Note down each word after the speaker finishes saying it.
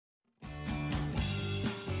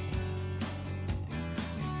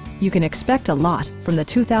You can expect a lot from the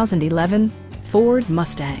 2011 Ford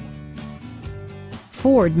Mustang.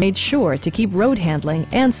 Ford made sure to keep road handling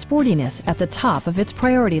and sportiness at the top of its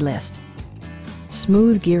priority list.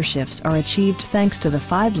 Smooth gear shifts are achieved thanks to the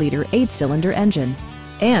 5-liter 8-cylinder engine.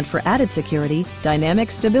 And for added security,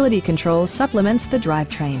 dynamic stability control supplements the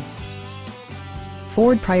drivetrain.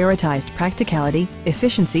 Ford prioritized practicality,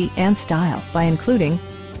 efficiency, and style by including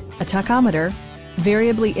a tachometer,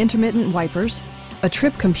 variably intermittent wipers, a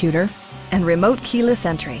trip computer, and remote keyless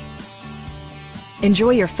entry.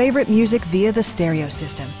 Enjoy your favorite music via the stereo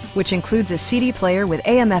system, which includes a CD player with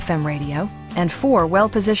AM/FM radio and 4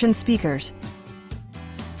 well-positioned speakers.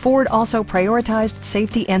 Ford also prioritized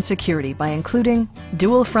safety and security by including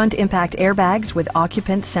dual front impact airbags with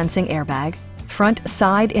occupant sensing airbag, front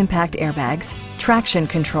side impact airbags, traction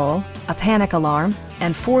control, a panic alarm,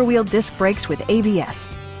 and 4-wheel disc brakes with ABS.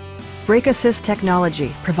 Brake Assist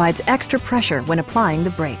technology provides extra pressure when applying the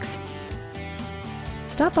brakes.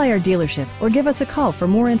 Stop by our dealership or give us a call for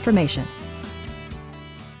more information.